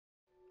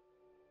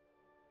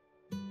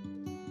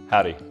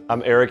Howdy,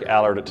 I'm Eric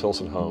Allard at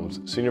Tilson Homes,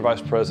 Senior Vice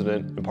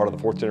President and part of the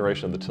fourth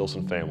generation of the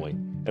Tilson family.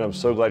 And I'm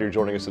so glad you're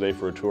joining us today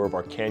for a tour of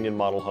our Canyon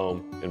model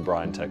home in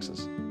Bryan,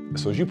 Texas.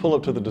 So as you pull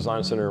up to the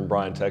Design Center in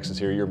Bryan, Texas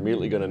here, you're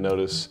immediately going to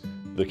notice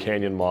the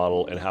Canyon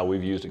model and how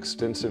we've used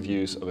extensive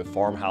use of a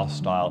farmhouse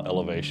style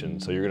elevation.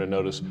 So you're going to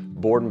notice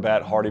board and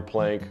bat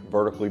HardiePlank,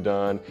 vertically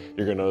done.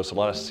 You're going to notice a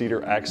lot of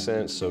cedar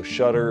accents, so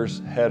shutters,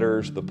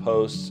 headers, the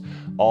posts,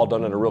 all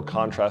done in a real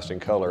contrasting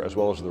color, as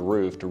well as the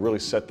roof, to really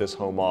set this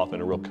home off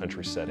in a real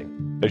country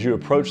setting. As you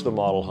approach the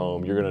model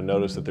home, you're going to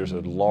notice that there's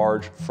a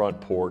large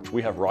front porch.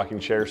 We have rocking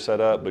chairs set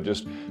up, but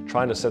just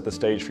trying to set the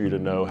stage for you to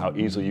know how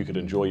easily you could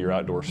enjoy your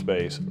outdoor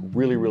space.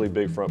 Really, really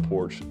big front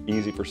porch,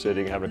 easy for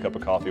sitting, having a cup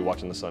of coffee,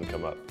 watching the sun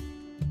come up.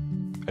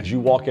 As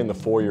you walk in the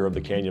foyer of the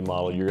Canyon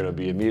model, you're going to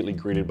be immediately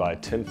greeted by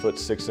 10-foot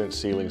 6-inch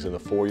ceilings in the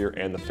foyer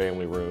and the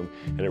family room,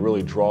 and it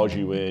really draws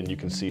you in. You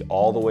can see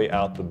all the way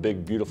out the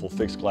big, beautiful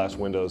fixed glass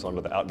windows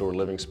onto the outdoor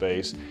living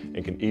space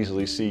and can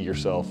easily see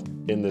yourself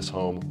in this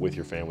home with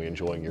your family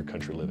enjoying your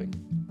country living.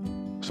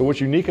 So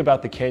what's unique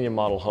about the Canyon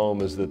model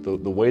home is that the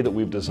way that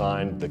we've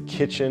designed the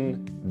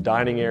kitchen,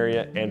 dining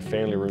area, and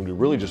family room to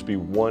really just be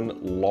one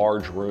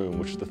large room,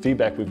 which is the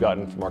feedback we've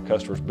gotten from our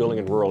customers building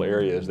in rural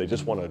areas. They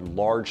just want a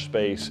large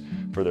space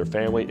for their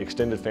family,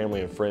 extended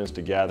family and friends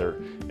to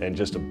gather, and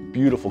just a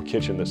beautiful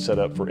kitchen that's set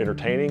up for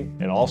entertaining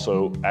and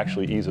also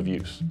actually ease of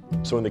use.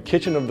 So in the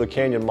kitchen of the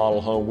Canyon model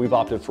home, we've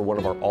opted for one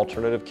of our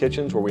alternative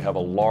kitchens where we have a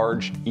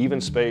large, even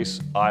space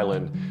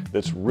island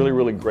that's really,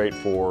 really great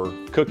for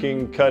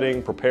cooking,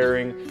 cutting,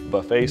 preparing,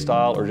 buffet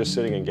style, or just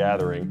sitting and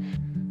gathering.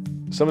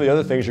 Some of the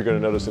other things you're going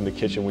to notice in the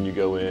kitchen when you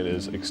go in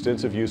is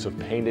extensive use of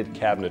painted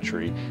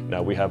cabinetry.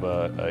 Now we have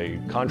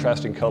a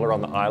contrasting color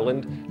on the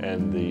island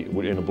and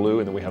in a blue,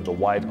 and then we have the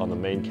white on the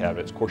main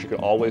cabinets. Of course, you could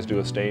always do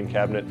a stained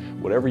cabinet.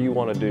 Whatever you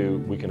want to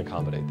do, we can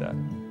accommodate that.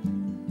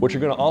 What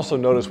you're going to also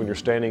notice when you're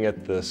standing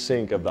at the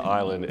sink of the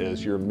island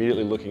is you're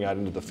immediately looking out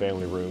into the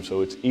family room.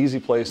 So it's an easy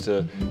place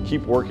to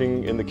keep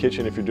working in the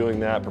kitchen if you're doing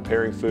that,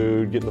 preparing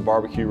food, getting the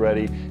barbecue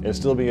ready, and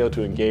still being able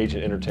to engage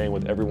and entertain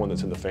with everyone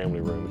that's in the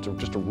family room. It's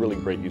just a really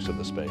great use of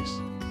the space.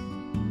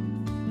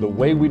 The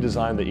way we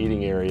designed the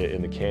eating area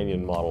in the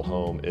Canyon model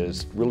home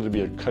is really to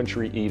be a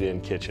country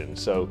eat-in kitchen.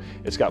 So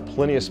it's got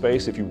plenty of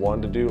space if you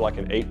wanted to do like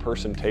an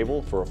 8-person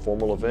table for a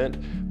formal event,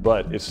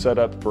 but it's set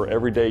up for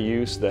everyday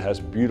use that has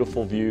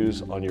beautiful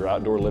views on your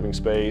outdoor living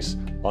space,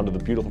 onto the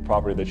beautiful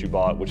property that you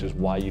bought, which is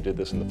why you did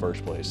this in the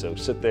first place. So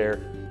sit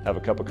there, have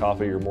a cup of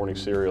coffee or morning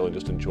cereal, and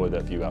just enjoy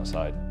that view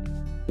outside.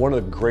 One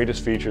of the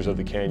greatest features of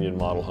the Canyon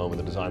model home and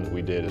the design that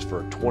we did is for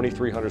a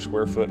 2,300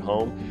 square foot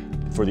home,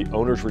 for the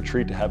owner's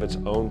retreat to have its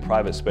own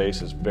private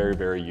space is very,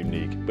 very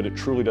unique, but it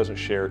truly doesn't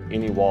share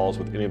any walls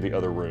with any of the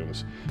other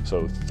rooms.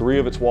 So 3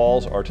 of its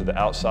walls are to the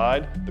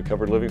outside, the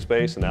covered living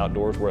space, and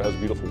outdoors where it has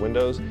beautiful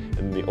windows,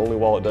 and the only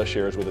wall it does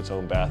share is with its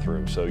own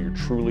bathroom. So you're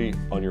truly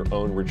on your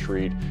own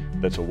retreat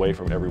that's away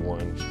from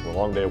everyone. It's a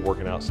long day of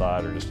working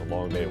outside or just a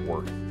long day at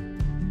work.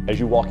 As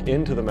you walk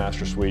into the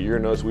master suite, you're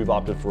going to notice we've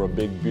opted for a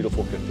big,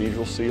 beautiful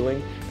cathedral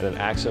ceiling and an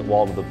accent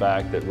wall to the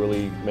back that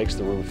really makes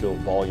the room feel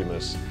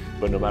voluminous.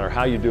 But no matter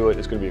how you do it,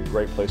 it's going to be a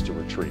great place to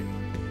retreat.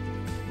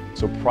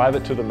 So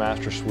private to the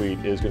master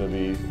suite is going to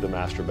be the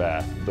master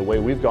bath. The way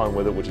we've gone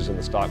with it, which is in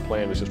the stock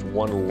plan, is just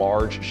one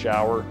large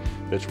shower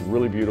that's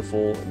really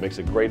beautiful. It makes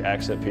a great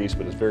accent piece,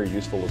 but it's very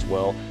useful as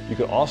well. You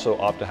could also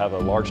opt to have a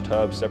large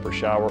tub, separate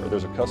shower, or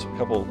there's a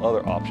couple of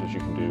other options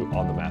you can do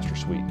on the master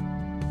suite.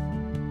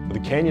 The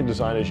Canyon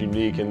design is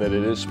unique in that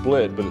it is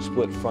split, but it's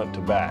split front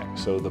to back.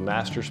 So the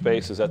master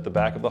space is at the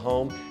back of the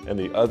home and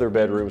the other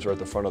bedrooms are at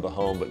the front of the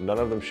home, but none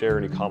of them share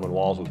any common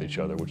walls with each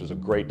other, which is a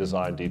great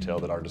design detail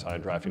that our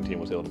design drafting team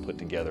was able to put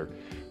together.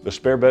 The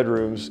spare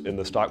bedrooms in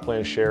the stock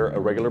plan share a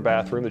regular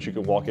bathroom that you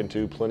can walk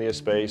into, plenty of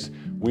space.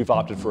 We've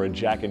opted for a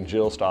Jack and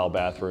Jill style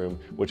bathroom,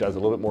 which adds a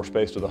little bit more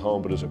space to the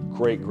home, but is a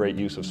great, great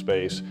use of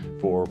space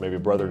for maybe a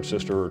brother and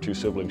sister or 2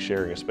 siblings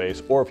sharing a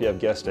space, or if you have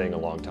guests staying a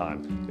long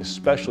time,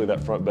 especially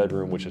that front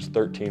bedroom, which is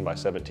 13 by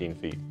 17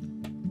 feet.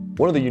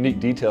 One of the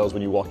unique details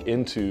when you walk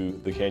into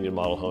the Canyon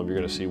model home, you're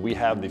going to see we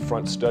have the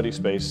front study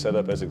space set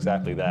up as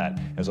exactly that,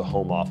 as a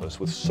home office.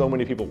 With so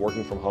many people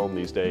working from home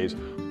these days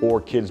or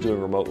kids doing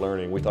remote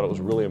learning, we thought it was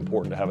really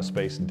important to have a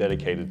space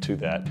dedicated to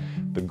that.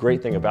 The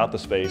great thing about the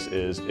space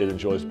is it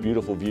enjoys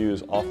beautiful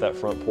views off that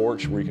front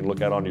porch where you can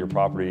look out onto your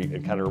property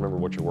and kind of remember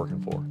what you're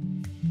working for.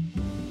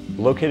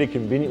 Located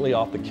conveniently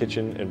off the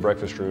kitchen and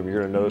breakfast room,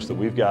 you're going to notice that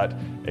we've got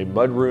a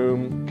mud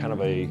room, kind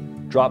of a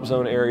drop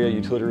zone area,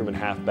 utility room, and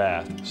half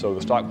bath. So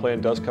the stock plan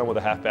does come with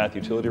a half bath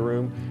utility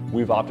room.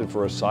 We've opted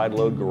for a side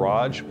load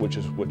garage, which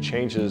is what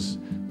changes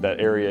that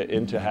area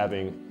into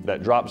having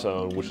that drop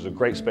zone, which is a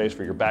great space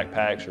for your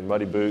backpacks, your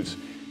muddy boots.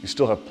 You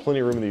still have plenty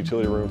of room in the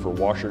utility room for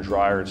washer,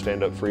 dryer, and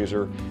stand-up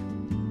freezer.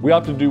 We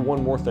opted to do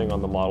one more thing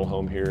on the model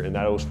home here, and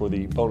that was for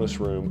the bonus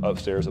room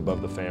upstairs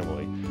above the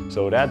family.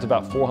 So it adds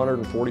about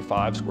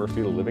 445 square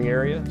feet of living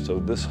area. So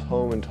this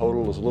home in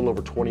total is a little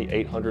over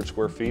 2,800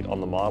 square feet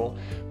on the model.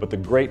 But the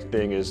great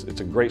thing is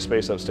it's a great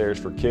space upstairs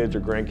for kids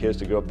or grandkids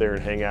to go up there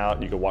and hang out.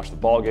 You can watch the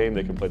ball game,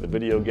 they can play the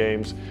video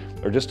games,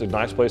 or just a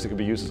nice place that can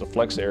be used as a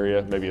flex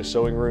area, maybe a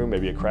sewing room,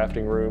 maybe a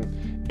crafting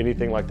room.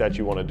 Anything like that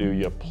you want to do,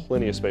 you have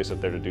plenty of space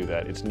up there to do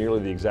that. It's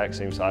nearly the exact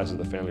same size as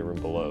the family room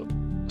below.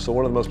 So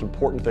one of the most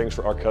important things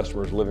for our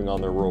customers living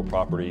on their rural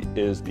property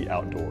is the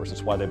outdoors.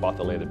 That's why they bought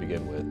the land to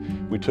begin with.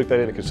 We took that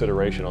into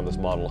consideration on this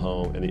model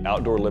home, and the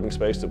outdoor living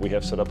space that we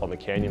have set up on the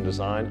Canyon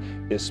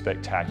design is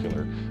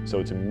spectacular. So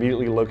it's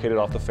immediately located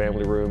off the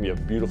family room. You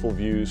have beautiful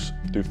views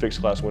through fixed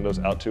glass windows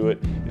out to it.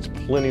 It's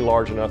plenty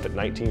large enough at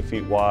 19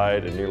 feet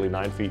wide and nearly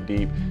 9 feet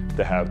deep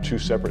to have 2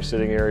 separate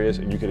sitting areas,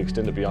 and you can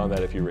extend it beyond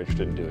that if you're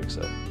interested in doing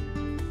so.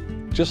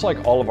 Just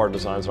like all of our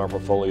designs in our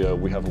portfolio,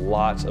 we have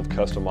lots of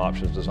custom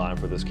options designed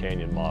for this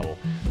Canyon model.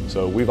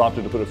 So we've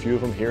opted to put a few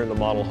of them here in the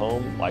model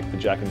home, like the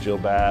Jack and Jill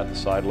bath, the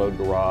side load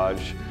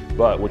garage.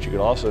 But what you could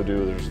also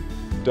do, there's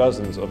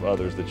dozens of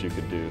others that you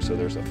could do. So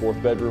there's a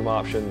 4th bedroom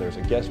option, there's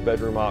a guest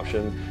bedroom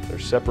option,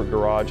 there's separate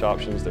garage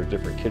options, there's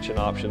different kitchen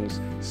options,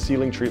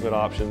 ceiling treatment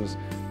options.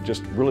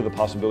 Just really the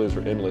possibilities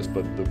are endless,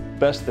 but the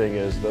best thing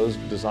is those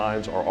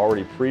designs are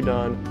already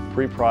pre-done,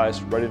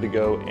 pre-priced, ready to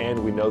go, and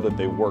we know that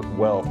they work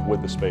well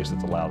with the space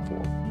that's allowed for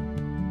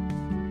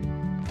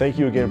them. Thank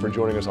you again for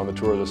joining us on the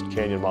tour of this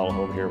Canyon model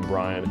home here in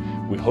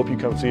Bryan. We hope you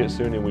come see it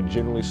soon, and we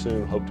genuinely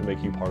soon hope to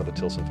make you part of the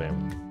Tilson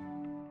family.